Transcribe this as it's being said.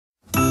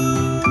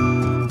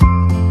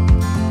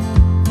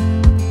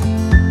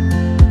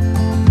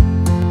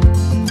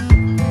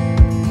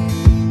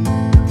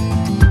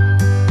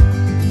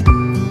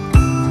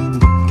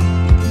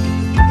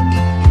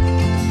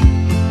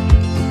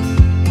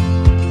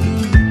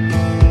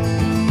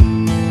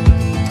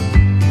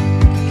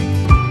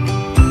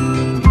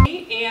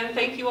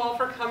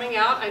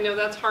out. I know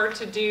that's hard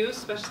to do,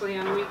 especially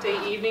on a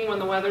weekday evening when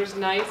the weather's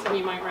nice and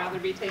you might rather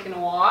be taking a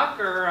walk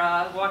or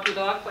walk your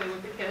dog, playing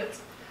with the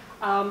kids.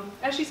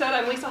 As she said,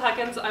 I'm Lisa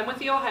Huckins. I'm with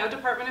the Ohio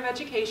Department of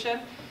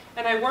Education,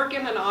 and I work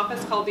in an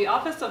office called the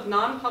Office of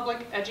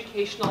Non-Public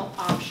Educational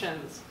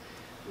Options,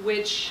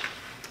 which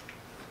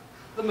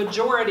the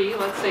majority,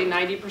 let's say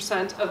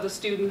 90% of the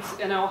students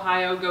in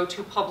Ohio go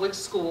to public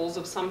schools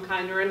of some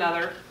kind or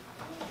another.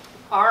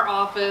 Our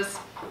office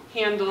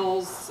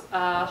handles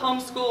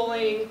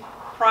homeschooling,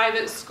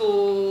 private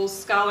schools,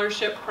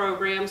 scholarship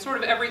programs, sort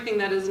of everything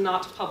that is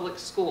not public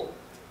school.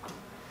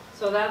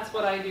 So that's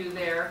what I do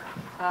there.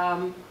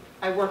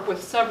 I work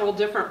with several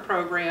different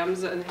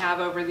programs and have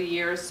over the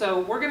years.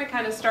 So we're going to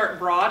kind of start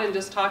broad and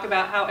just talk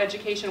about how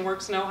education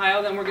works in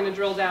Ohio. Then we're going to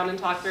drill down and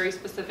talk very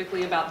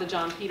specifically about the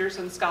Jon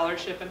Peterson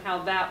Scholarship and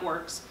how that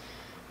works.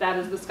 That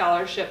is the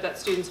scholarship that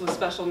students with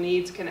special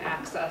needs can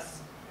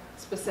access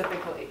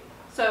specifically.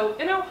 So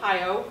in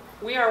Ohio,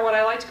 we are what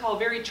I like to call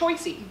very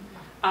choicey.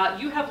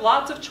 You have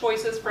lots of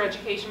choices for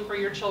education for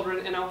your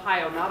children in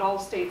Ohio. Not all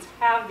states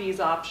have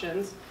these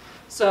options.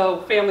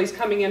 So families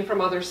coming in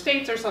from other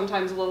states are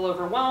sometimes a little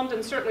overwhelmed,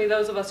 and certainly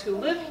those of us who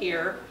live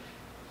here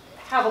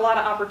have a lot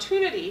of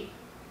opportunity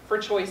for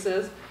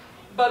choices,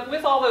 but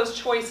with all those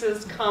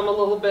choices come a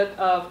little bit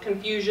of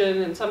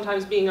confusion and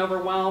sometimes being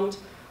overwhelmed.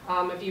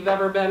 If you've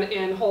ever been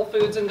in Whole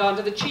Foods and gone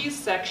to the cheese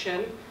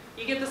section,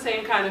 you get the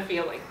same kind of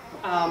feeling.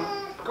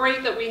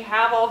 Great that we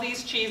have all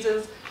these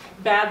cheeses,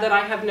 bad that I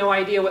have no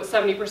idea what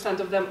 70%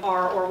 of them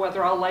are or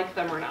whether I'll like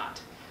them or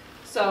not.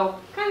 So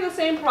kind of the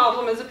same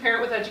problem as a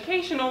parent with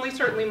education, only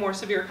certainly more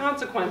severe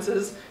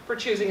consequences for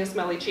choosing a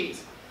smelly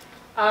cheese.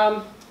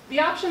 The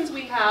options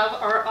we have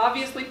are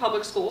obviously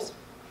public schools.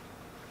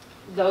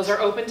 Those are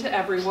open to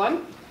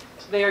everyone.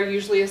 They are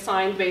usually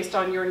assigned based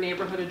on your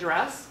neighborhood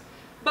address.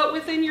 But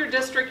within your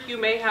district, you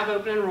may have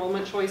open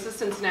enrollment choices.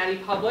 Cincinnati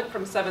Public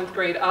from 7th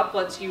grade up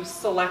lets you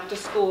select a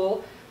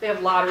school. They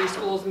have lottery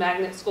schools,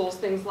 magnet schools,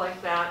 things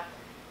like that.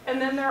 And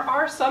then there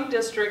are some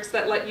districts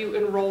that let you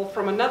enroll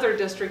from another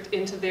district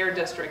into their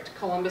district.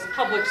 Columbus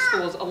Public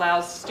Schools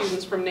allows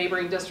students from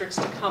neighboring districts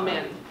to come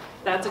in.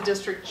 That's a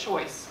district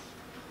choice.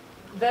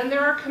 Then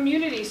there are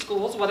community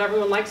schools, what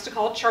everyone likes to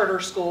call charter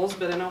schools,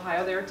 but in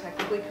Ohio they are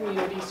technically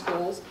community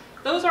schools.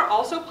 Those are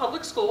also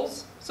public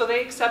schools, so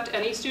they accept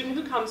any student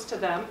who comes to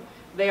them.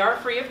 They are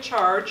free of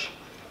charge,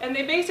 and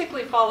they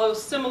basically follow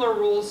similar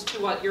rules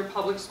to what your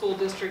public school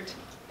district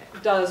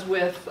does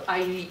with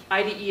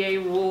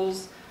IDEA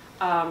rules,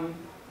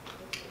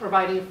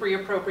 providing free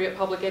appropriate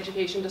public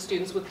education to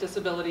students with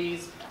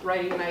disabilities,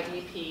 writing an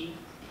IEP.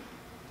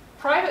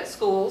 Private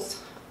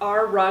schools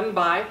are run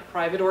by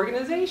private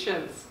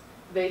organizations.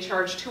 They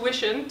charge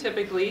tuition,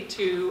 typically,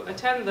 to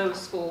attend those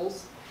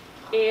schools,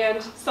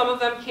 and some of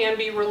them can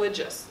be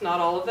religious. Not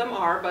all of them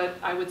are, but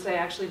I would say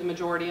actually the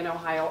majority in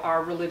Ohio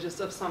are religious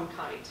of some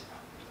kind.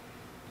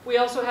 We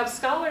also have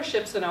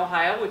scholarships in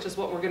Ohio, which is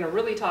what we're going to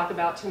really talk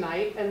about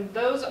tonight, and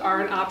those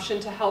are an option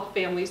to help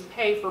families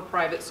pay for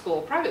private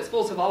school. Private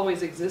schools have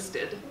always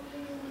existed,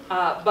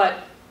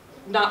 but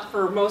not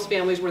for most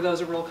families were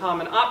those a real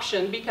common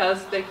option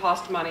because they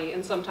cost money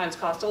and sometimes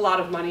cost a lot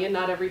of money, and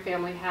not every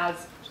family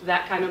has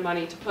that kind of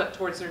money to put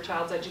towards their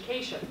child's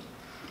education.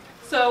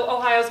 So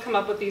Ohio's come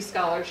up with these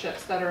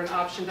scholarships that are an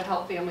option to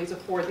help families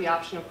afford the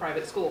option of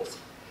private schools.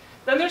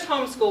 Then there's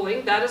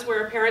homeschooling. That is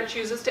where a parent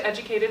chooses to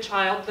educate a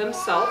child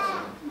themselves.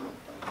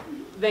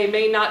 They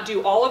may not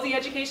do all of the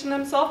education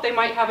themselves. They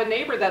might have a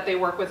neighbor that they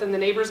work with, and the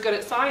neighbor's good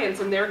at science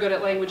and they're good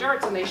at language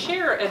arts, and they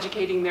share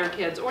educating their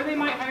kids, or they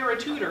might hire a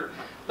tutor.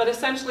 But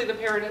essentially the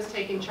parent is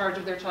taking charge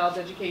of their child's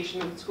education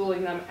and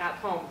schooling them at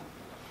home.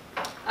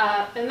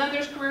 And then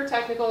there's Career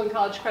Technical and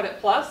College Credit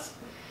Plus.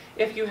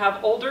 If you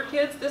have older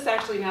kids, this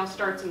actually now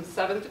starts in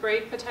 7th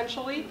grade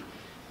potentially.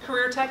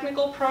 Career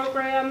Technical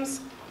programs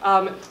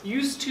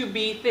used to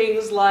be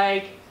things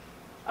like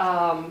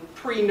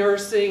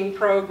pre-nursing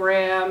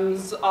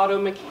programs, auto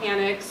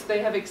mechanics. They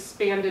have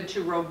expanded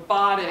to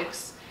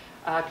robotics,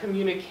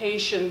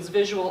 communications,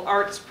 visual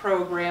arts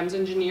programs,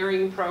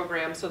 engineering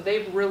programs. So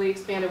they've really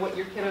expanded what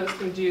your kiddos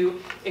can do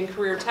in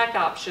career tech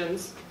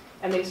options.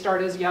 And they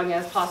start as young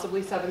as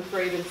possibly 7th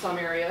grade in some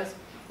areas.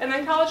 And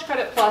then College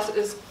Credit Plus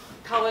is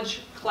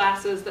college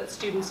classes that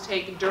students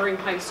take during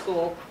high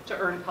school to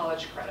earn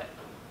college credit.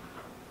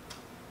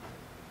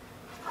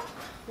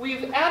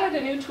 We've added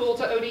a new tool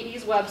to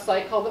ODE's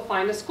website called the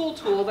Find a School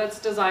tool that's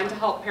designed to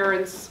help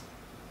parents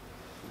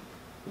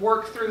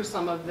work through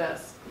some of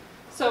this.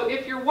 So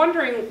if you're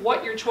wondering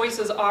what your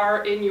choices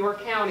are in your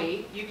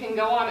county, you can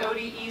go on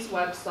ODE's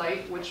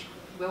website, which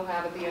we'll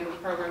have at the end of the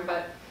program,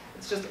 but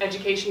it's just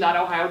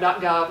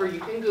education.ohio.gov, or you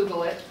can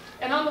Google it.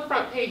 And on the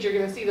front page, you're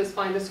going to see this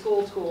Find a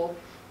School tool.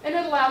 And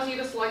it allows you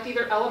to select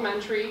either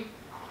elementary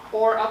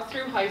or up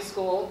through high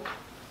school,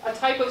 a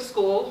type of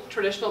school,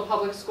 traditional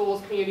public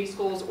schools, community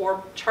schools,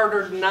 or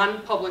chartered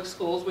non-public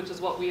schools, which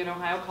is what we in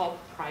Ohio call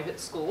private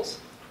schools,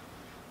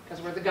 because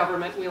we're the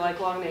government, we like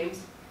long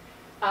names.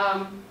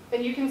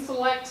 And you can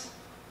select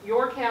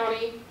your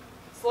county,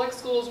 select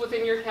schools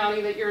within your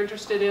county that you're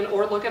interested in,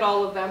 or look at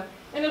all of them,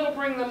 and it'll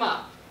bring them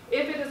up.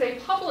 If it is a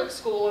public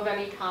school of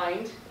any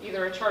kind,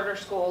 either a charter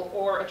school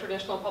or a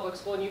traditional public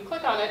school, and you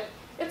click on it,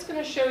 it's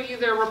going to show you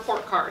their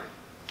report card.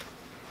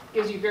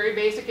 Gives you very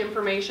basic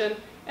information,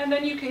 and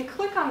then you can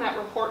click on that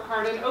report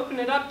card and open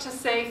it up to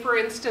say, for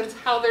instance,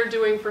 how they're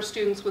doing for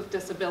students with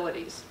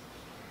disabilities.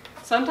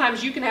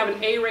 Sometimes you can have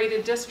an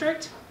A-rated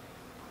district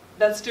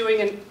that's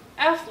doing an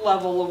F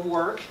level of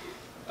work,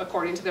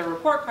 according to their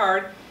report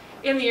card,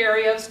 in the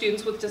area of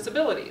students with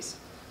disabilities.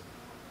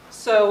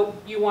 So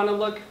you want to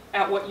look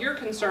at what you're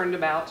concerned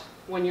about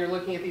when you're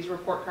looking at these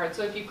report cards.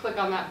 So if you click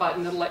on that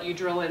button, it'll let you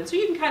drill in. So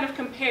you can kind of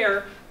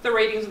compare the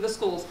ratings of the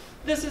schools.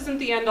 This isn't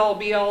the end-all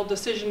be-all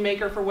decision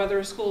maker for whether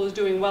a school is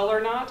doing well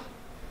or not.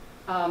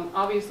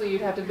 Obviously,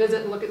 you'd have to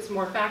visit and look at some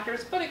more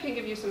factors, but it can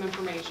give you some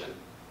information.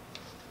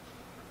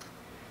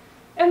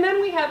 And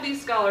then we have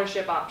these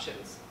scholarship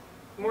options,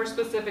 more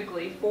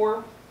specifically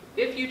for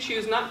if you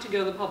choose not to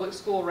go the public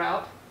school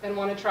route and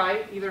want to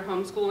try either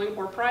homeschooling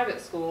or private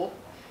school.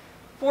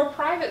 For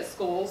private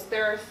schools,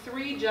 there are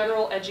 3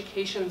 general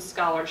education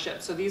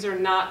scholarships. So these are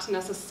not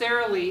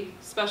necessarily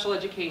special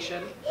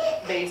education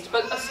based,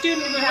 but a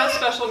student who has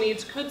special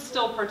needs could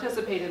still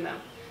participate in them.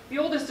 The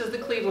oldest is the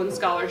Cleveland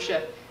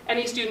Scholarship.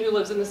 Any student who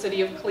lives in the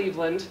city of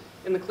Cleveland,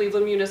 in the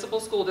Cleveland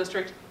Municipal School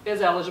District, is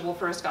eligible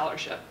for a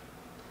scholarship.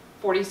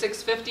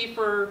 $46.50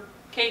 for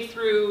K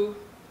through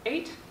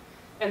 8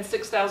 and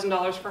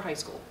 $6,000 for high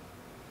school.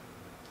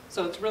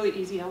 So it's really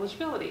easy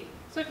eligibility.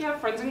 So if you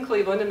have friends in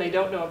Cleveland and they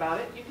don't know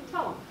about it, you can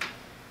tell them.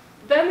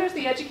 Then there's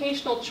the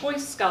Educational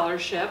Choice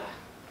Scholarship.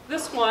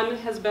 This one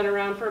has been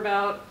around for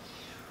about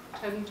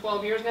 10,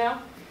 12 years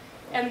now.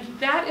 And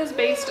that is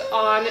based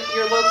on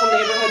your local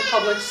neighborhood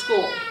public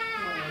school.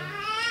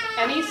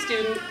 Any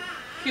student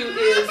who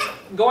is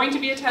going to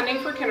be attending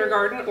for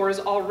kindergarten or is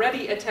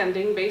already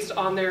attending based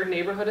on their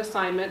neighborhood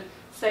assignment,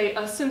 say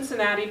a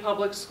Cincinnati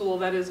public school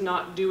that is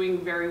not doing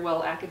very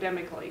well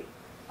academically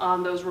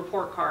on those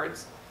report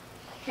cards,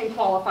 can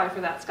qualify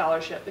for that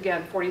scholarship.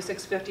 Again,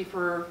 $46.50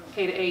 for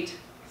K to 8,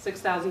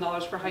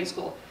 $6,000 for high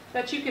school,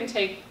 that you can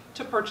take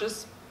to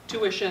purchase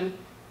tuition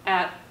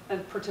at a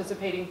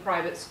participating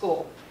private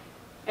school.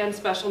 And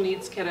special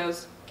needs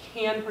kiddos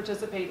can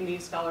participate in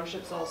these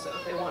scholarships also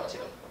if they want to.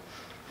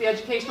 The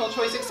Educational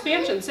Choice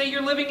Expansion. Say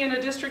you're living in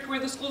a district where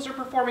the schools are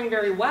performing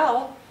very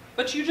well,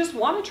 but you just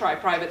want to try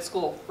private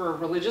school for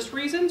religious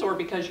reasons or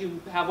because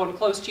you have one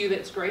close to you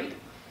that's great.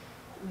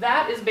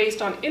 That is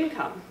based on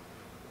income.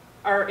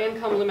 Our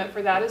income limit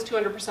for that is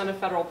 200% of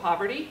federal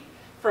poverty.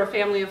 For a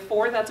family of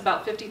 4, that's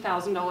about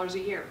 $50,000 a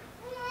year.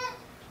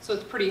 So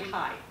it's pretty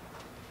high.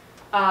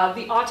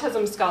 The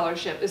Autism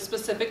Scholarship is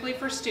specifically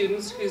for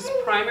students whose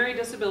primary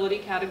disability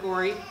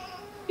category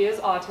is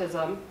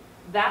autism.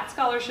 That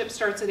scholarship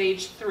starts at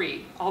age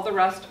 3. All the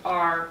rest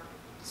are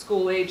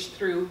school age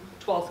through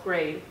 12th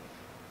grade,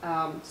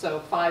 so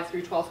 5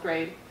 through 12th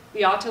grade.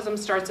 The autism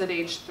starts at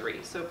age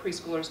 3, so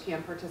preschoolers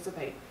can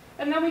participate.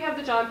 And then we have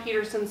the Jon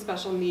Peterson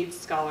Special Needs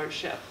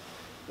Scholarship,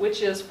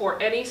 which is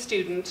for any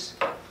student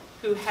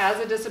who has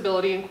a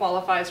disability and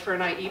qualifies for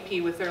an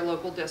IEP with their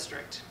local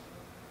district.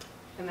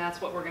 And that's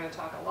what we're going to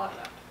talk a lot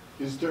about.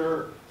 Is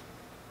there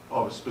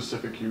a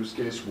specific use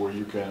case where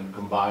you can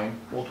combine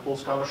multiple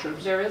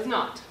scholarships? There is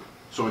not.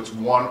 So it's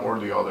one or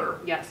the other?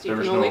 Yes, you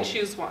can only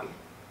choose one.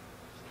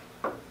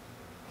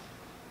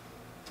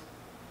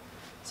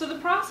 So the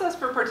process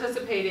for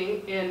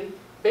participating in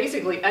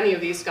basically any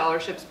of these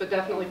scholarships, but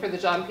definitely for the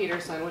Jon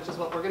Peterson, which is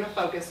what we're going to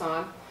focus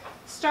on,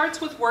 starts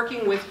with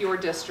working with your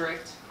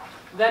district,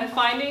 then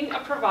finding a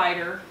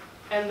provider,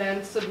 and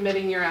then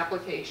submitting your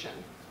application.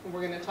 And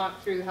we're going to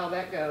talk through how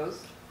that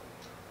goes.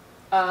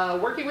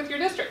 Working with your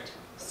district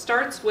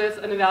starts with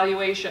an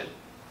evaluation.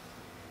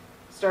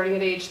 Starting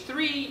at age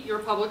 3, your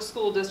public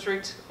school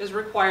district is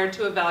required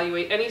to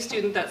evaluate any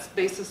student that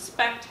they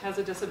suspect has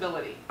a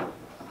disability.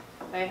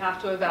 They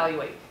have to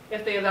evaluate.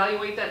 If they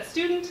evaluate that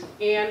student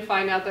and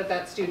find out that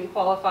that student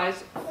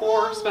qualifies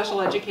for special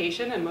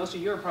education, and most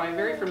of you are probably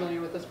very familiar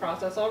with this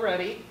process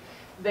already,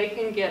 they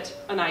can get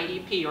an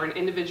IEP or an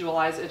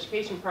individualized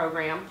education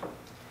program,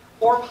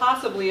 or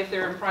possibly if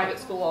they're in private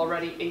school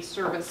already, a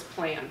service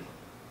plan.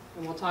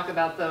 And we'll talk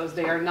about those.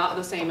 They are not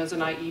the same as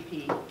an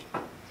IEP.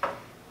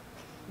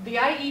 The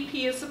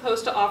IEP is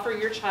supposed to offer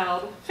your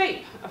child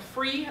FAPE, a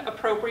free,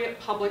 appropriate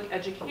public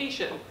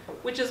education,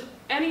 which is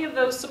any of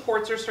those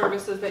supports or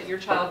services that your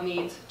child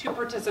needs to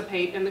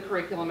participate in the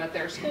curriculum at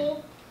their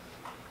school.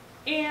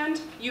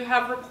 And you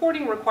have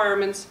reporting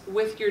requirements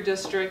with your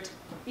district,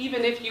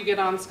 even if you get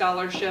on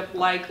scholarship,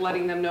 like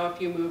letting them know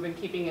if you move and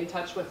keeping in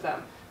touch with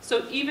them.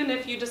 So even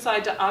if you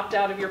decide to opt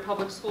out of your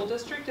public school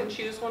district and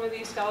choose one of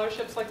these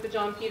scholarships like the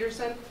Jon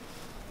Peterson,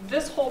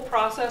 this whole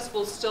process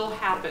will still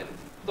happen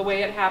the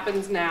way it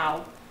happens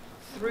now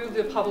through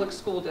the public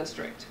school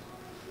district.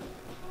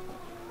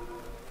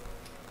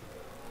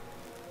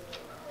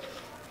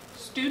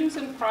 Students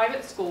in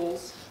private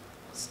schools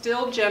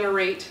still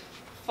generate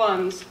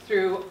funds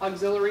through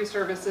auxiliary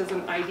services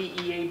and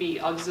IDEAB.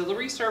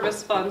 Auxiliary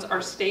service funds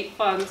are state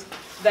funds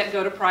that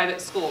go to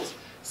private schools.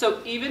 So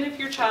even if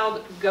your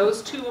child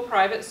goes to a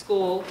private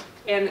school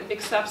and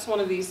accepts one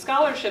of these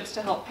scholarships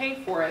to help pay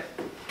for it,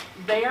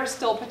 they are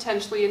still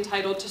potentially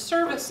entitled to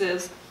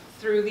services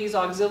through these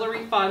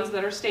auxiliary funds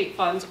that are state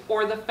funds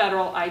or the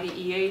federal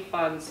IDEA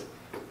funds.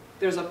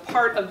 There's a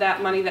part of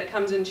that money that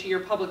comes into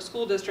your public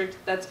school district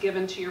that's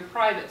given to your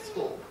private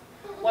school.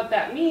 What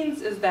that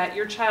means is that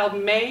your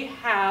child may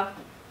have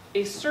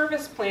a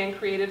service plan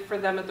created for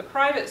them at the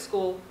private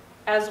school,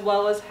 as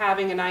well as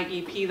having an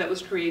IEP that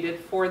was created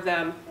for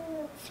them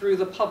through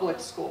the public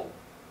school.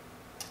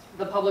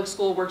 The public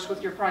school works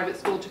with your private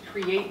school to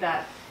create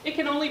that. It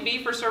can only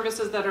be for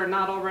services that are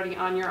not already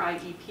on your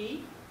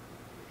IEP.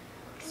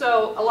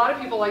 So a lot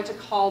of people like to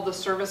call the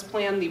service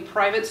plan the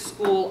private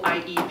school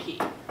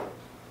IEP.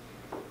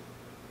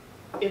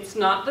 It's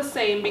not the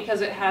same because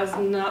it has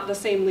not the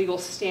same legal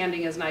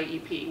standing as an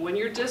IEP. When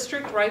your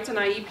district writes an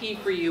IEP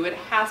for you, it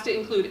has to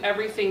include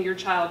everything your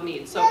child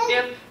needs. So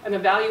if an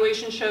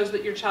evaluation shows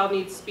that your child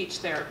needs speech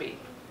therapy,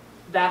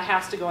 that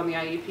has to go on the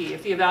IEP.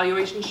 If the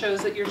evaluation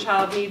shows that your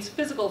child needs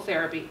physical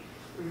therapy,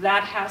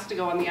 that has to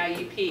go on the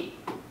IEP.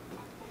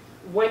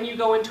 When you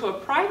go into a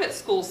private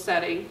school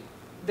setting,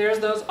 there's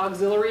those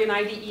auxiliary and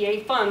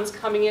IDEA funds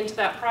coming into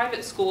that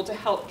private school to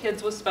help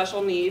kids with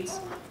special needs,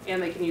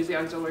 and they can use the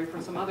auxiliary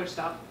for some other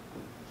stuff.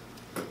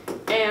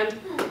 And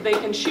they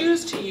can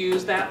choose to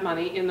use that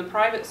money in the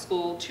private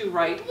school to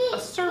write a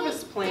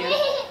service plan,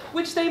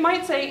 which they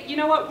might say, you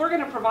know what, we're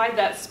going to provide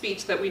that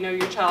speech that we know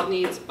your child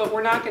needs, but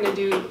we're not going to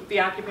do the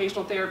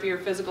occupational therapy or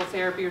physical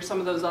therapy or some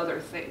of those other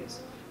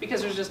things,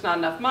 because there's just not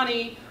enough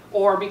money,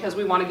 or because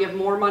we want to give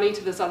more money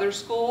to this other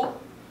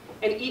school.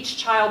 And each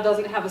child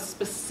doesn't have a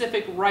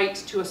specific right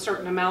to a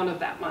certain amount of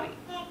that money.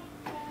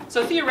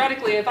 So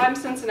theoretically, if I'm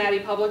Cincinnati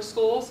Public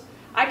Schools,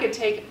 I could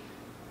take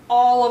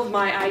all of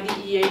my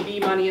IDEA-B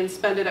money and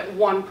spend it at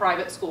one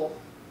private school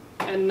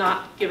and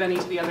not give any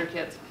to the other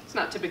kids. It's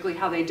not typically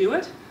how they do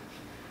it,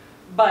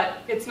 but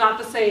it's not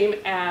the same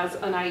as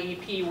an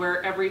IEP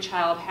where every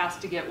child has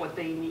to get what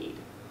they need.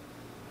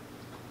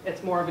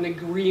 It's more of an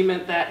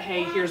agreement that,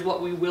 hey, here's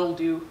what we will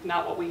do,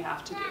 not what we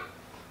have to do.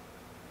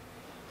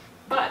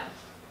 But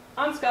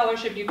on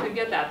scholarship, you could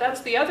get that.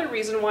 That's the other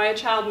reason why a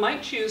child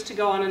might choose to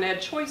go on an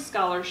Ed Choice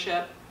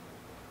scholarship,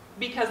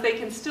 because they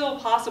can still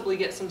possibly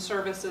get some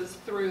services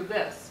through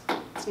this.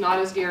 It's not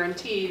as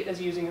guaranteed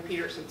as using a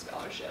Peterson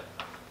scholarship.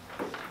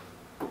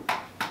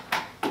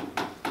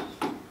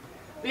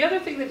 The other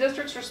thing the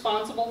district's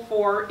responsible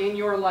for in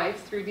your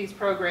life through these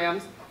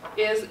programs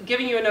is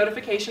giving you a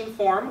notification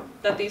form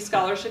that these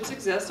scholarships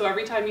exist. So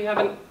every time you have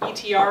an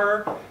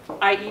ETR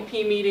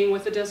IEP meeting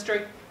with the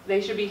district, they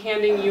should be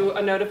handing you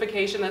a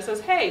notification that says,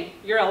 hey,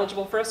 you're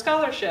eligible for a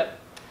scholarship.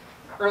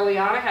 Early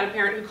on, I had a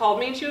parent who called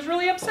me and she was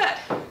really upset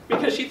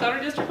because she thought her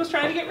district was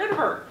trying to get rid of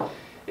her.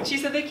 And she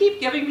said, they keep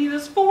giving me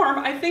this form,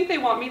 I think they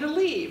want me to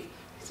leave.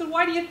 I said,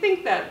 why do you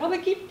think that? Well, they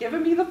keep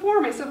giving me the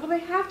form. I said, well, they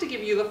have to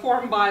give you the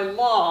form by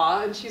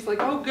law. And she's like,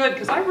 oh, good,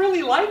 because I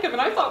really like them and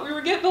I thought we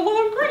were getting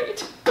along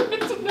great.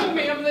 I said, no,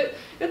 ma'am,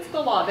 it's the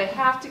law. They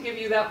have to give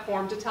you that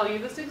form to tell you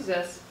this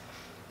exists.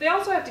 They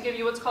also have to give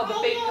you what's called the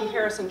FAPE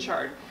comparison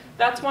chart.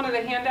 That's one of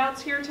the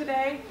handouts here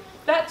today.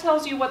 That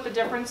tells you what the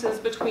difference is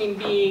between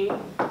being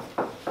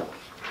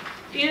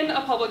in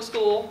a public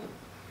school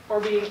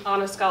or being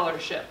on a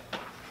scholarship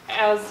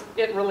as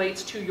it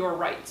relates to your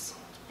rights.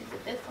 Is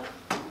it this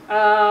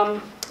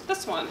one?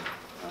 This one.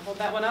 I'll hold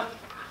that one up.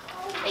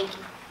 Thank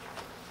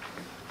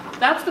you.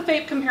 That's the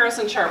FAPE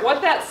comparison chart.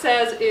 What that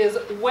says is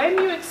when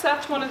you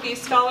accept one of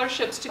these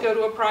scholarships to go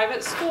to a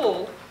private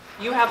school,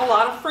 you have a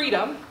lot of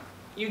freedom.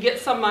 You get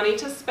some money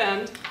to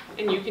spend,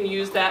 and you can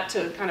use that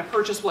to kind of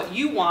purchase what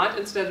you want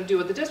instead of do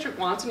what the district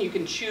wants, and you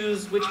can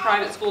choose which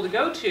private school to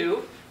go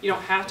to. You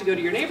don't have to go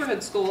to your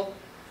neighborhood school,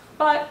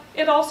 but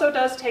it also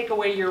does take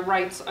away your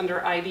rights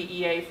under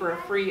IDEA for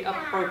a free,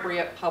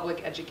 appropriate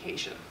public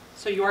education.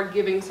 So you are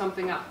giving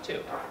something up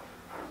too.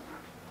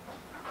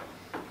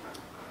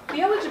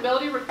 The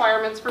eligibility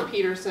requirements for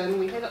Peterson,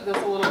 we hit this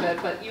a little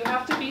bit, but you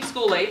have to be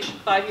school age,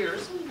 5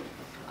 years,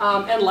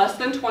 and less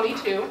than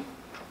 22.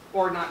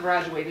 Or not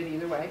graduated,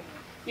 either way.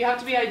 You have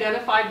to be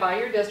identified by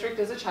your district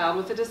as a child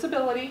with a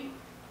disability.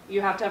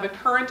 You have to have a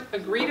current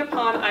agreed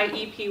upon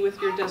IEP with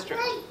your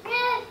district.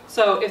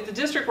 So if the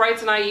district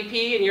writes an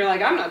IEP and you're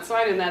like, I'm not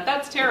signing that,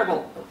 that's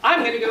terrible. I'm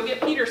going to go get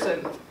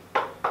Peterson.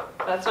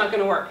 That's not going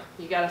to work.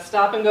 You got to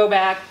stop and go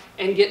back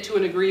and get to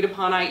an agreed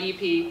upon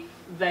IEP.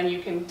 Then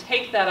you can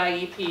take that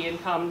IEP and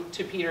come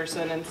to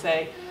Peterson and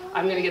say,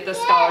 I'm going to get this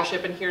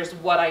scholarship and here's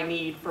what I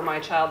need for my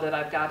child that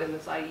I've got in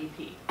this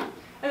IEP.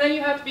 And then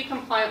you have to be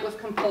compliant with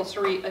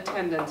compulsory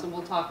attendance, and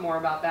we'll talk more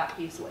about that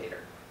piece later.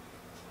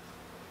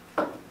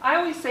 I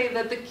always say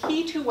that the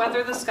key to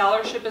whether the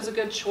scholarship is a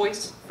good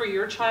choice for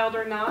your child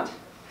or not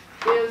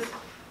is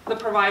the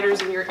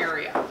providers in your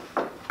area.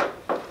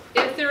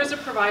 If there is a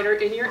provider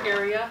in your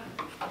area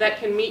that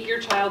can meet your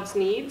child's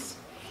needs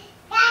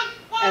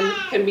and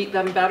can meet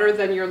them better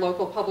than your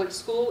local public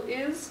school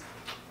is,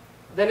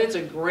 then it's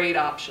a great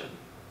option.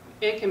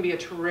 It can be a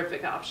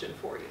terrific option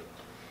for you.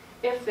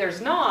 If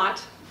there's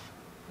not,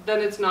 then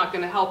it's not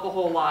going to help a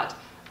whole lot.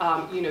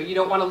 You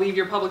don't want to leave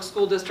your public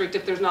school district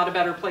if there's not a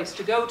better place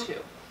to go to.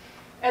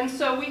 And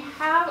so we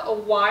have a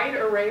wide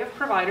array of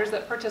providers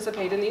that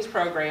participate in these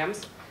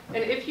programs.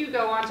 And if you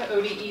go onto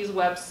ODE's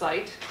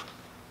website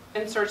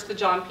and search the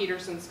Jon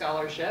Peterson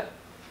Scholarship,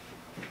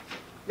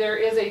 there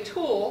is a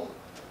tool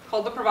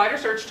called the Provider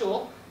Search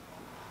Tool.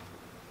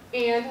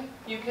 And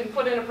you can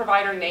put in a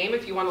provider name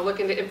if you want to look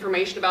into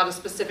information about a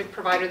specific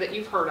provider that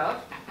you've heard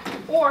of.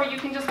 Or you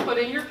can just put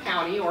in your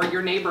county or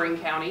your neighboring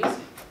counties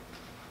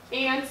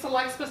and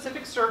select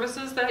specific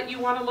services that you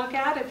want to look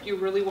at. If you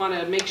really want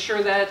to make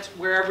sure that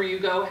wherever you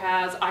go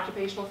has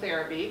occupational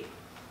therapy,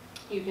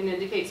 you can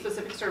indicate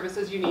specific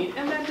services you need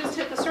and then just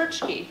hit the search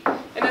key.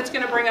 And it's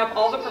going to bring up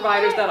all the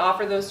providers that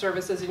offer those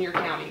services in your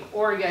county.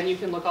 Or again, you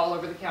can look all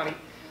over the county.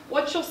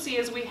 What you'll see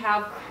is we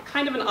have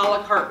kind of an a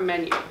la carte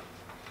menu.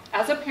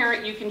 As a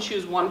parent, you can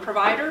choose one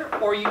provider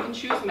or you can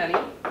choose many.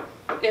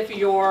 If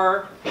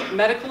your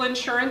medical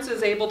insurance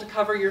is able to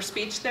cover your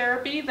speech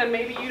therapy, then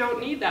maybe you don't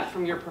need that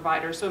from your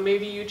provider. So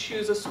maybe you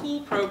choose a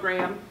school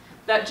program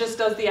that just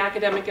does the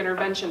academic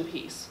intervention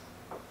piece,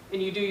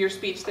 and you do your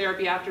speech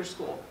therapy after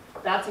school.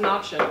 That's an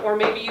option. Or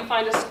maybe you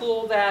find a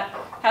school that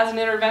has an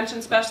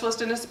intervention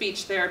specialist in a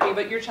speech therapy,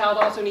 but your child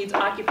also needs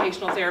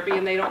occupational therapy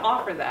and they don't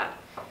offer that.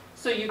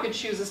 So you could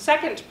choose a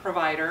second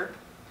provider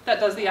that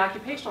does the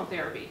occupational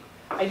therapy.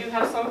 I do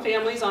have some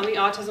families on the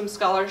Autism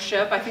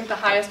Scholarship. I think the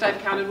highest I've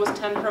counted was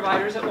 10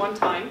 providers at one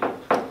time.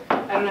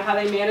 I don't know how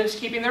they managed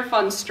keeping their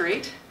funds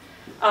straight.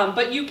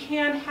 But you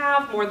can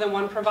have more than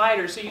one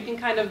provider, so you can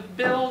kind of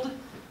build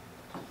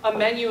a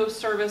menu of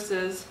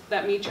services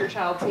that meet your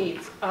child's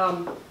needs.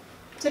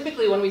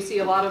 Typically when we see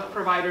a lot of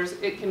providers,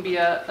 it can be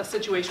a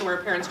situation where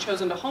a parent's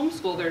chosen to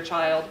homeschool their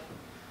child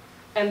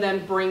and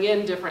then bring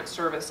in different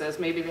services.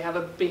 Maybe they have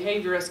a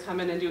behaviorist come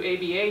in and do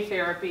ABA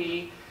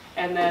therapy,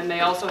 and then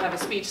they also have a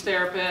speech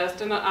therapist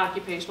and an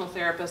occupational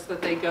therapist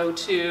that they go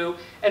to,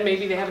 and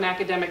maybe they have an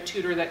academic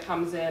tutor that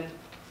comes in.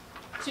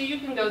 So you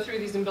can go through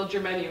these and build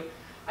your menu.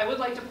 I would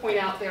like to point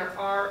out there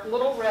are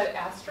little red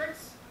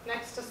asterisks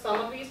next to some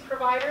of these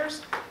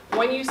providers.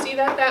 When you see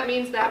that, that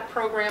means that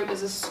program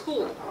is a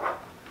school.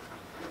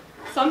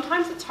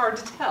 Sometimes it's hard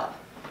to tell.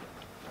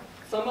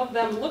 Some of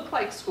them look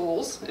like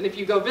schools, and if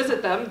you go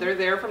visit them, they're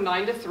there from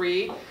 9 to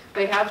 3.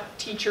 They have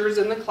teachers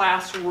in the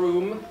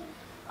classroom,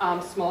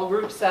 small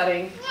group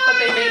setting, but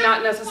they may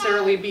not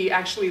necessarily be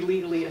actually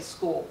legally a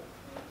school.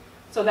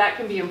 So that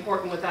can be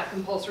important with that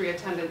compulsory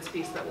attendance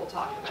piece that we'll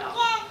talk about.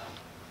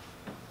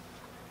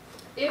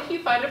 If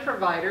you find a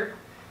provider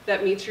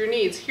that meets your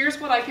needs, here's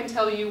what I can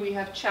tell you we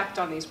have checked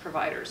on these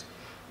providers.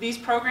 These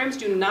programs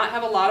do not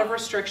have a lot of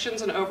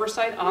restrictions and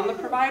oversight on the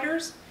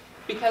providers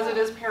because it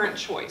is parent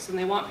choice, and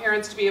they want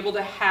parents to be able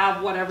to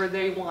have whatever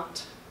they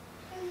want,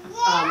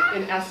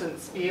 in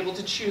essence, be able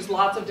to choose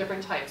lots of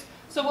different types.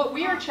 So what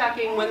we are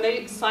checking when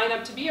they sign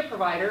up to be a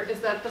provider is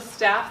that the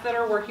staff that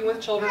are working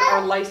with children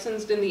are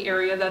licensed in the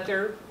area that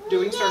they're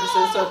doing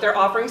services. So if they're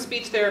offering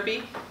speech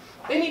therapy,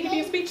 they need to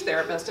be a speech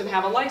therapist and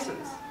have a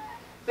license.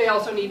 They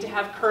also need to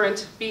have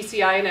current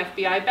BCI and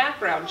FBI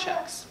background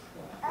checks.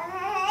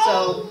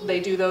 So they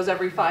do those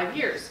every 5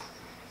 years.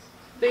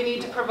 They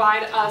need to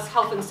provide us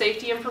health and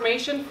safety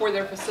information for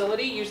their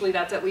facility. Usually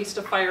that's at least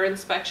a fire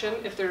inspection.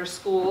 If they're a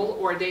school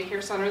or a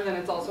daycare center, then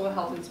it's also a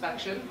health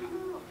inspection.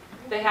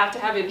 They have to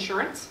have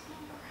insurance.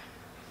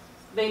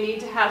 They need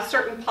to have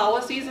certain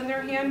policies in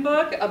their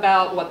handbook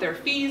about what their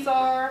fees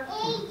are.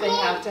 They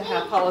have to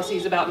have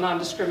policies about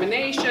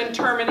non-discrimination,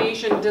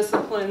 termination,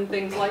 discipline,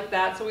 things like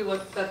that. So we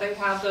look that they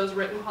have those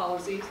written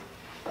policies.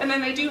 And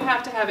then they do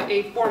have to have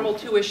a formal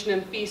tuition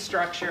and fee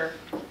structure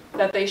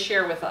that they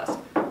share with us.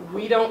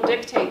 We don't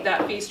dictate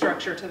that fee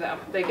structure to them.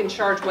 They can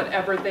charge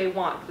whatever they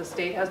want. The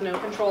state has no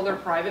control. They're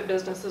private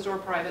businesses or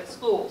private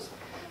schools.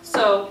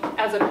 So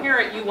as a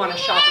parent, you want to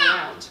shop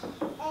around.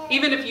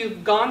 Even if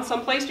you've gone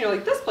someplace and you're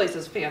like, this place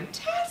is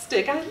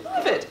fantastic, I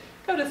love it.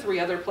 Go to 3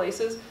 other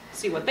places,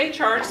 see what they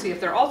charge, see if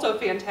they're also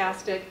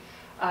fantastic.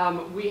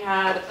 We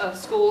had a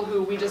school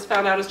who we just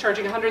found out is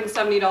charging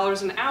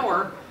 $170 an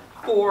hour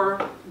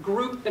for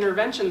group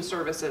intervention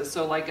services,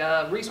 so like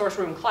a resource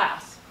room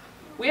class.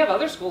 We have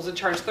other schools that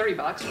charge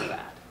 $30 for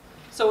that.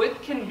 So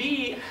it can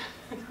be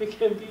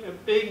a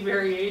big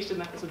variation.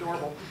 That was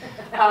adorable.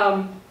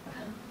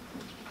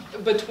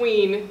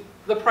 Between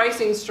the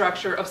pricing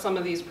structure of some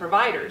of these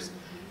providers.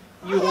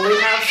 You only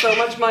have so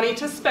much money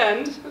to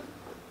spend,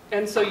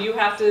 and so you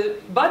have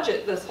to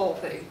budget this whole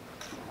thing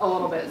a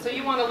little bit. So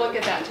you want to look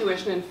at that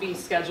tuition and fee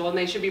schedule, and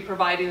they should be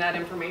providing that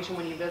information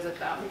when you visit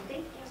them.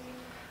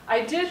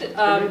 I did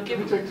Can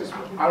we take this?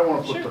 I don't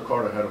want to put the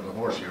cart ahead of the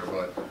horse here,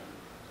 but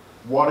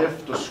what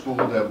if the school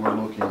that we're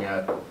looking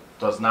at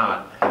does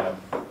not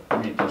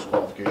meet those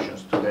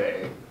qualifications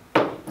today,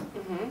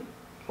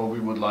 but we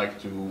would like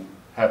to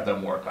have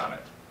them work on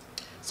it?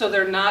 So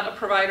they're not a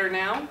provider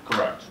now?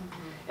 Correct.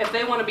 If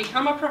they want to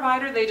become a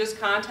provider, they just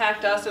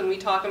contact us and we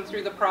talk them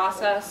through the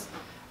process.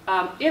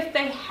 If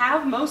they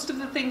have most of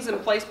the things in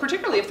place,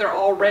 particularly if they're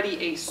already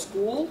a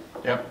school,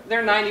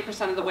 they're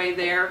 90% of the way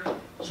there.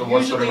 So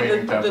what's the Usually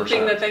remaining 10%? the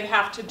thing that they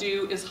have to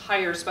do is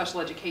hire special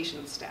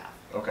education staff.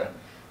 Okay.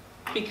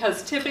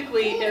 Because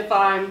typically if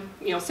I'm,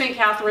 St.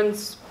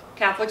 Catherine's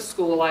Catholic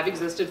school, I've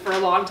existed for a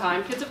long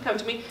time. Kids have come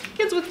to me.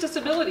 Kids with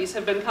disabilities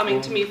have been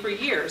coming to me for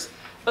years.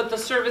 But the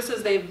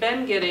services they've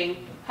been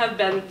getting have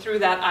been through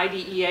that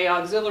IDEA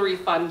auxiliary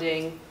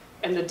funding,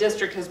 and the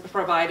district has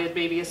provided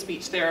maybe a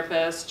speech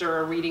therapist or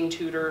a reading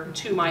tutor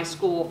to my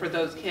school for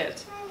those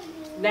kids.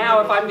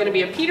 Now, if I'm going to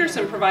be a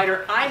Peterson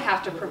provider, I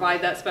have to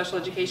provide that special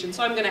education,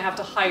 so I'm going to have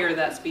to hire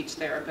that speech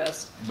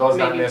therapist. Does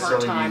not maybe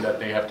necessarily part-time. mean that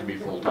they have to be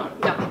full-time?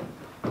 No.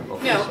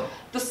 Okay, No, so-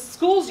 the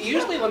schools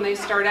usually when they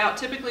start out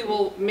typically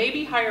will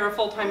maybe hire a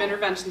full-time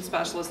intervention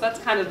specialist. That's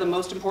kind of the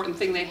most important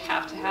thing they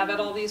have to have at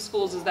all these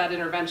schools is that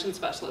intervention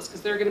specialist,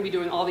 because they're going to be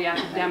doing all the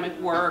academic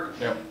work,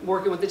 Yep.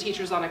 working with the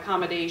teachers on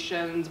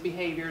accommodations,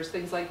 behaviors,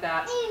 things like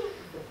that.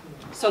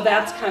 So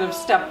that's kind of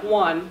step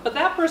one, but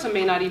that person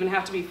may not even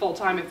have to be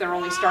full-time if they're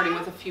only starting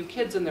with a few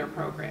kids in their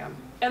program.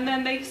 And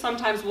then they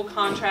sometimes will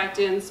contract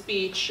in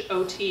speech,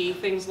 OT,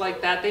 things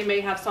like that. They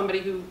may have somebody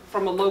who,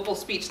 from a local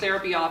speech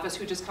therapy office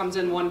who just comes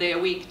in one day a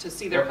week to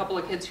see their couple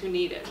of kids who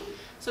need it.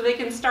 So they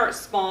can start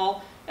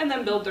small and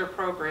then build their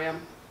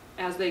program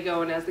as they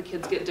go and as the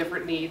kids get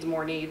different needs,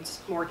 more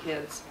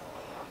kids.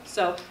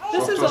 So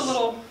this So is a just-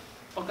 little,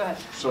 oh, go ahead.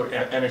 So,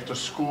 and if the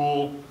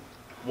school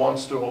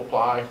wants to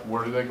apply,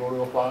 where do they go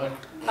to apply?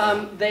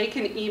 They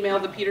can email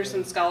the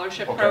Peterson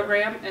Scholarship Okay.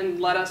 Program and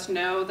let us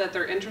know that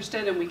they're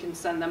interested, and we can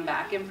send them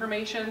back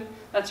information.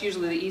 That's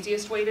usually the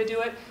easiest way to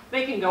do it.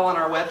 They can go on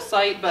our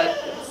website, but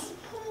it's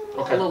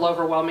a Okay, little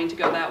overwhelming to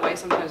go that way.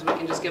 Sometimes we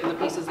can just give them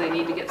the pieces they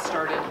need to get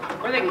started,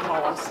 or they can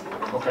call us.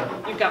 okay.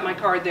 You've got my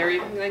card there.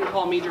 They can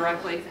call me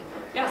directly.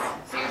 Yes?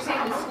 So you're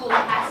saying the school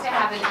has to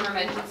have an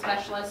intervention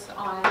specialist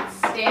on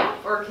staff,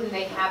 or can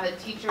they have a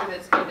teacher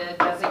that's kind of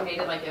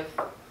designated, like if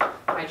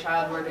my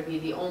child were to be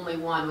the only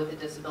one with a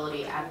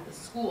disability at the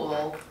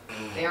school,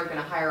 they aren't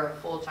gonna hire a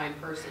full-time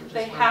person? just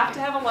They working? have to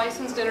have a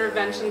licensed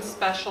intervention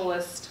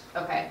specialist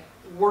Okay,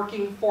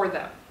 working for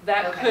them.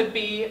 That Okay. could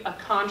be a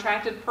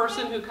contracted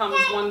person who comes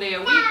one day a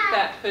week.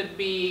 That could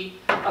be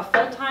a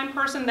full-time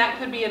person. That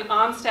could be an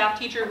on-staff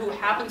teacher who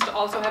happens to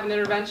also have an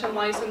intervention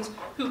license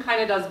who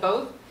kind of does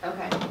both.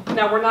 okay,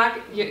 Now, we're not,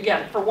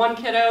 again, for one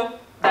kiddo,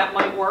 that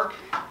might work.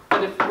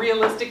 But if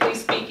realistically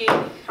speaking,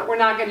 we're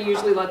not going to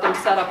usually let them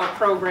set up a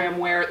program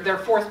where their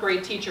fourth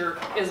grade teacher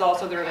is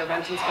also their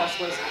intervention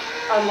specialist,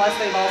 unless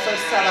they've also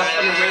set up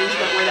an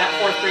arrangement where that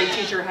fourth grade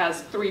teacher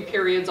has 3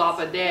 periods off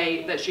a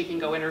day that she can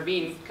go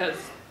intervene, because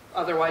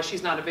otherwise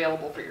she's not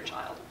available for your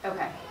child.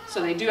 okay, So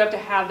they do have to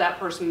have that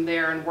person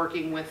there and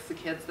working with the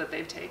kids that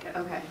they've taken.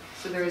 okay.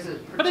 So there is a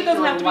But it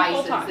doesn't particular have to be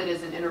license full-time. that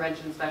is an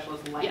intervention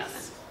specialist license?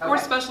 Yes, or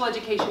Okay. special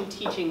education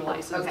teaching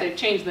license. Okay. They've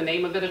changed the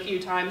name of it a few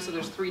times, so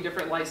there's 3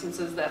 different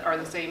licenses that are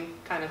the same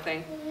kind of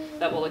thing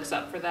that we'll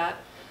accept for that.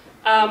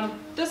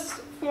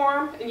 This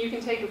form, and you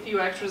can take a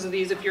few extras of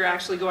these if you're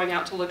actually going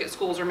out to look at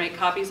schools or make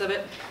copies of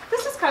it.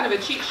 This is kind of a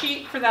cheat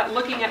sheet for that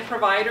looking at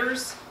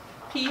providers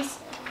piece.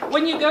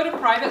 When you go to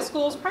private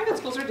schools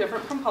are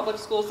different from public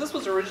schools. This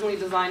was originally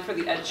designed for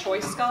the Ed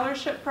Choice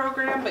Scholarship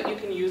Program, but you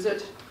can use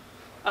it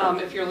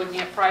if you're looking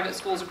at private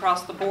schools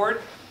across the board.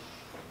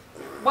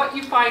 What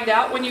you find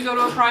out when you go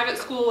to a private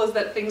school is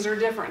that things are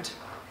different.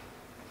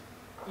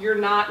 You're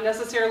not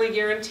necessarily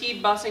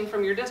guaranteed busing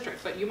from your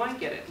district, but you might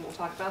get it, and we'll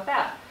talk about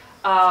that.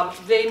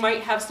 They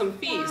might have some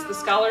fees. The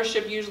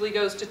scholarship usually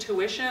goes to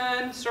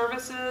tuition,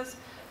 services.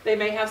 They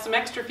may have some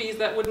extra fees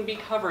that wouldn't be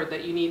covered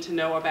that you need to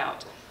know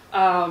about.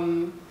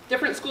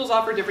 Different schools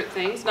offer different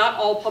things. Not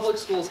all public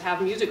schools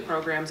have music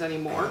programs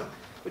anymore,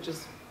 which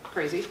is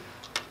crazy.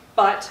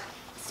 But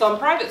some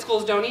private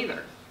schools don't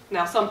either.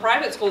 Now, some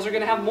private schools are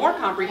going to have more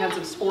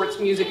comprehensive sports,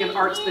 music, and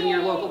arts than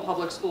your local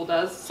public school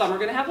does. Some are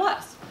going to have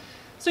less.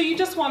 So you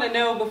just want to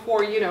know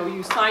before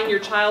you sign your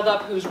child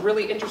up who's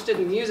really interested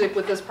in music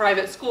with this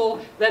private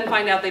school, then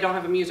find out they don't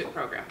have a music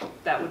program.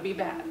 That would be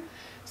bad.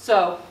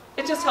 So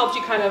it just helps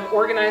you kind of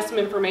organize some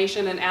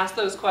information and ask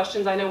those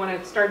questions. I know when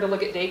I started to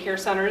look at daycare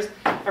centers,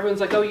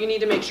 everyone's like, oh, you need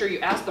to make sure you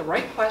ask the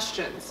right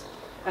questions.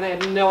 And I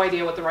had no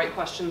idea what the right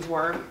questions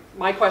were.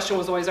 My question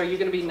was always, are you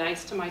going to be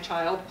nice to my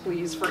child,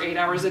 please, for 8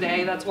 hours a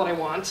day? That's what I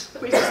want.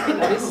 Please just be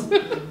nice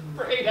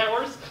for 8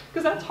 hours,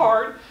 because that's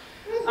hard.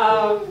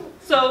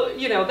 So,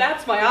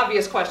 that's my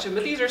obvious question,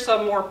 but these are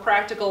some more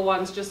practical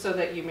ones just so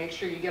that you make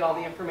sure you get all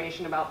the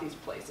information about these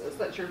places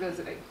that you're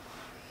visiting.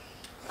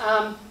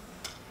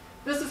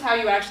 This is how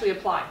you actually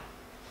apply.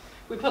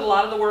 We put a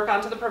lot of the work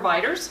onto the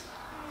providers,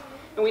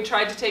 and we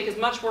tried to take as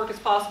much work as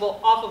possible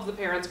off of the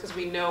parents because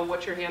we know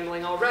what you're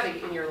handling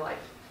already in your life.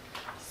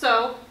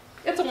 So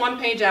it's a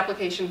 1-page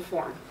application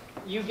form.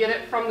 You get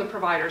it from the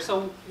provider.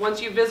 So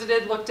once you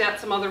visited, looked at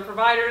some other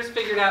providers,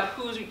 figured out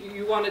who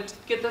you wanted to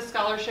get this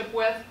scholarship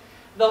with,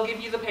 they'll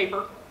give you the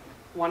paper,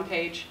 1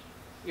 page,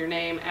 your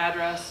name,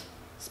 address,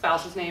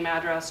 spouse's name,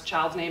 address,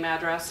 child's name,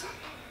 address.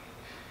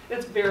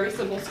 It's very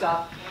simple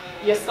stuff.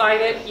 You sign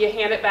it, you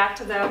hand it back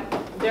to them.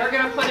 They're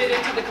going to put it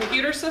into the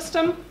computer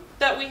system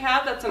that we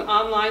have. That's an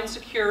online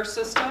secure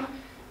system.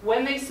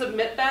 When they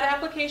submit that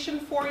application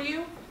for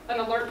you, an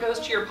alert goes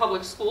to your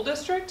public school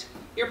district,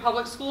 your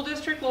public school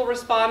district will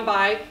respond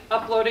by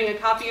uploading a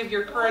copy of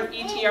your current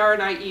ETR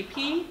and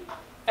IEP,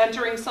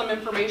 entering some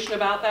information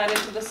about that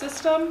into the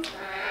system,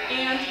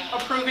 and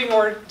approving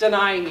or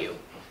denying you.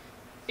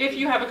 If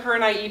you have a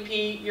current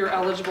IEP, you're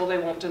eligible. They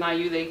won't deny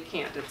you. They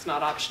can't. It's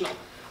not optional.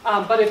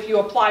 But if you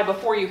apply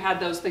before you had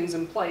those things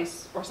in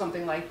place or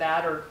something like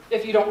that, or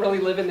if you don't really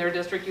live in their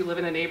district, you live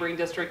in a neighboring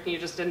district and you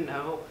just didn't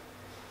know,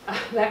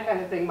 that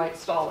kind of thing might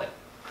stall it.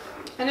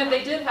 And if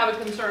they did have a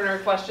concern or a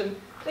question,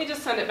 they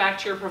just send it back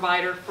to your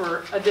provider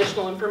for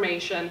additional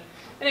information,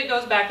 and it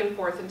goes back and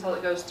forth until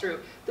it goes through.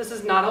 This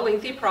is not a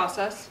lengthy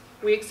process.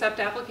 We accept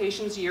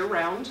applications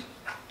year-round.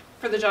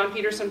 For the Jon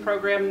Peterson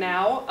program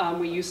now,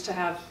 we used to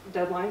have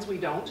deadlines, we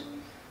don't.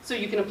 So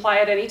you can apply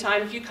at any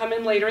time. If you come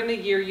in later in the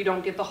year, you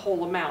don't get the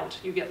whole amount.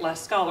 You get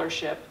less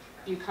scholarship.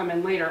 If you come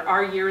in later,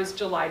 our year is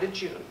July to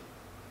June.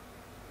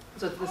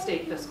 So it's the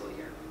state fiscal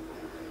year.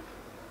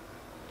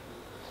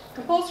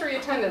 Compulsory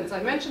attendance.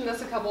 I mentioned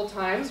this a couple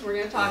times. We're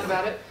going to talk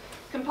about it.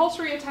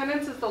 Compulsory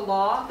attendance is the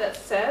law that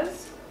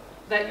says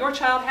that your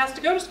child has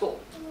to go to school.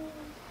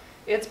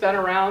 It's been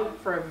around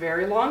for a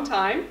very long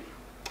time.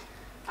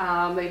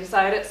 They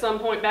decided at some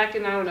point back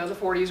in, I don't know, the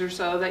 40s or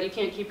so, that you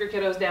can't keep your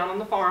kiddos down on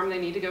the farm. They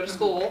need to go to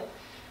school.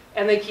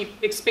 And they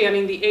keep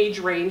expanding the age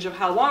range of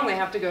how long they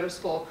have to go to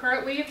school.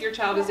 Currently, if your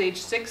child is age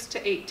 6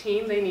 to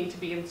 18, they need to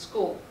be in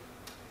school.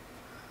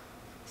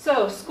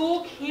 So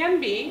school can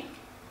be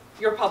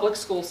your public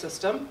school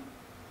system,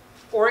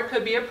 or it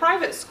could be a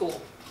private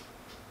school,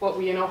 what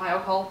we in Ohio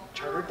call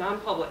chartered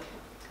non-public,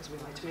 because we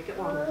like to make it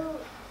longer.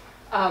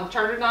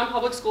 Chartered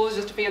non-public school is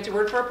just a fancy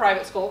word for a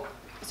private school.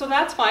 So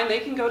that's fine, they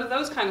can go to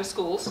those kind of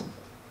schools.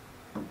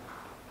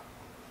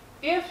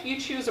 If you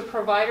choose a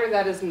provider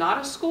that is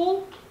not a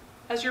school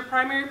as your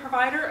primary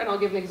provider, and I'll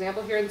give an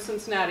example here in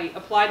Cincinnati,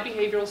 Applied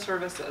Behavioral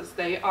Services.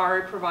 They are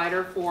a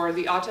provider for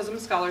the Autism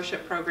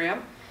Scholarship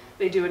Program.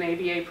 They do an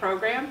ABA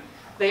program.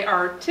 They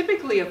are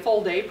typically a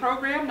full day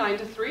program, 9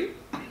 to 3.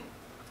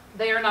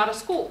 They are not a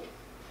school.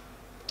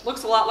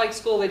 Looks a lot like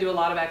school. They do a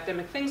lot of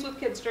academic things with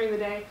kids during the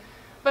day,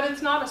 but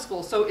it's not a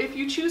school. So if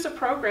you choose a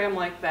program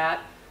like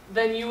that,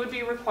 then you would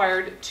be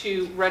required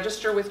to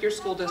register with your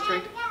school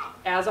district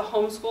as a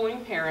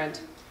homeschooling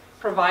parent,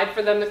 provide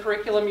for them the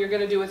curriculum you're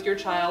going to do with your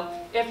child.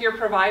 If your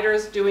provider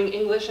is doing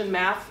English and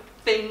math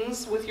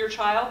things with your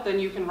child, then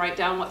you can write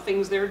down what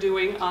things they're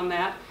doing on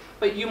that.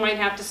 But you might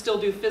have to still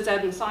do phys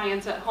ed and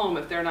science at home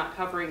if they're not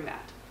covering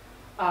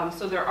that.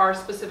 So there are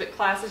specific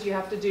classes you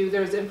have to do.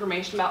 There's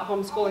information about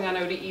homeschooling on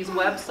ODE's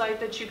website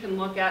that you can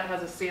look at,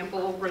 has a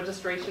sample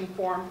registration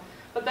form.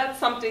 But that's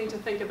something to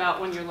think about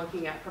when you're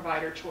looking at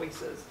provider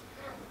choices,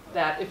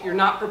 that if you're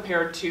not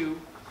prepared to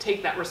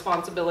take that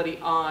responsibility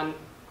on,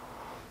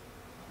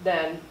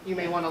 then you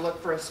may want to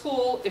look for a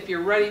school. If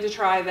you're ready to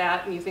try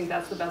that and you think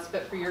that's the best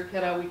fit for your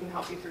kiddo, we can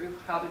help you through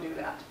how to do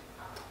that.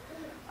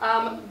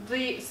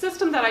 The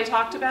system that I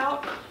talked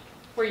about,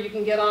 where you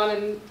can get on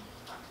and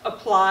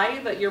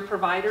apply, that your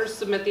providers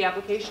submit the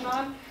application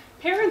on,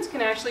 parents can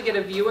actually get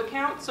a view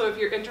account. So if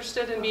you're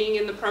interested in being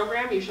in the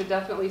program, you should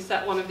definitely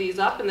set one of these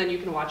up, and then you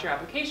can watch your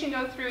application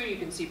go through, you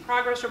can see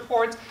progress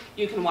reports,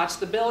 you can watch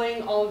the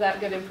billing, all of that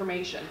good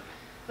information.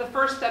 The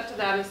first step to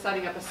that is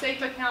setting up a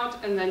SAFE account,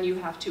 and then you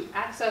have to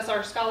access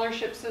our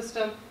scholarship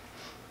system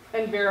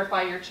and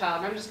verify your child.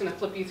 And I'm just going to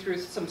flip you through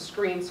some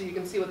screens so you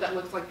can see what that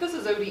looks like. This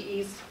is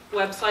ODE's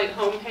website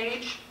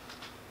homepage.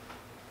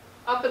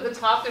 Up at the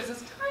top, there's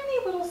this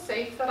tiny little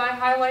SAFE that I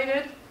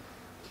highlighted.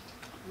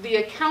 The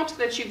account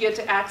that you get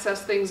to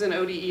access things in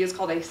ODE is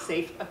called a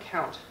SAFE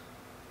account.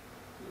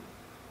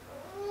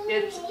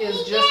 It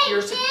is just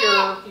your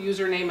secure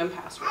username and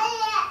password.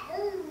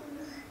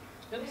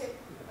 Oops.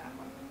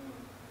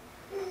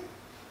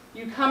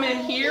 You come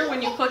in here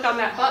when you click on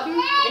that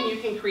button, and you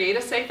can create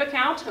a SAFE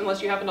account,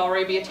 unless you happen to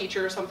already be a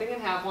teacher or something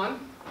and have one.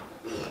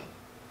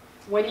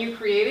 When you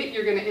create it,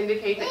 you're going to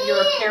indicate that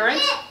you're a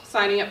parent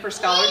signing up for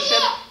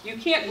scholarship. You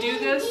can't do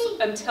this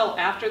until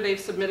after they've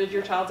submitted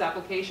your child's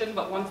application,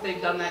 but once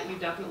they've done that, you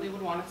definitely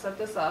would want to set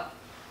this up.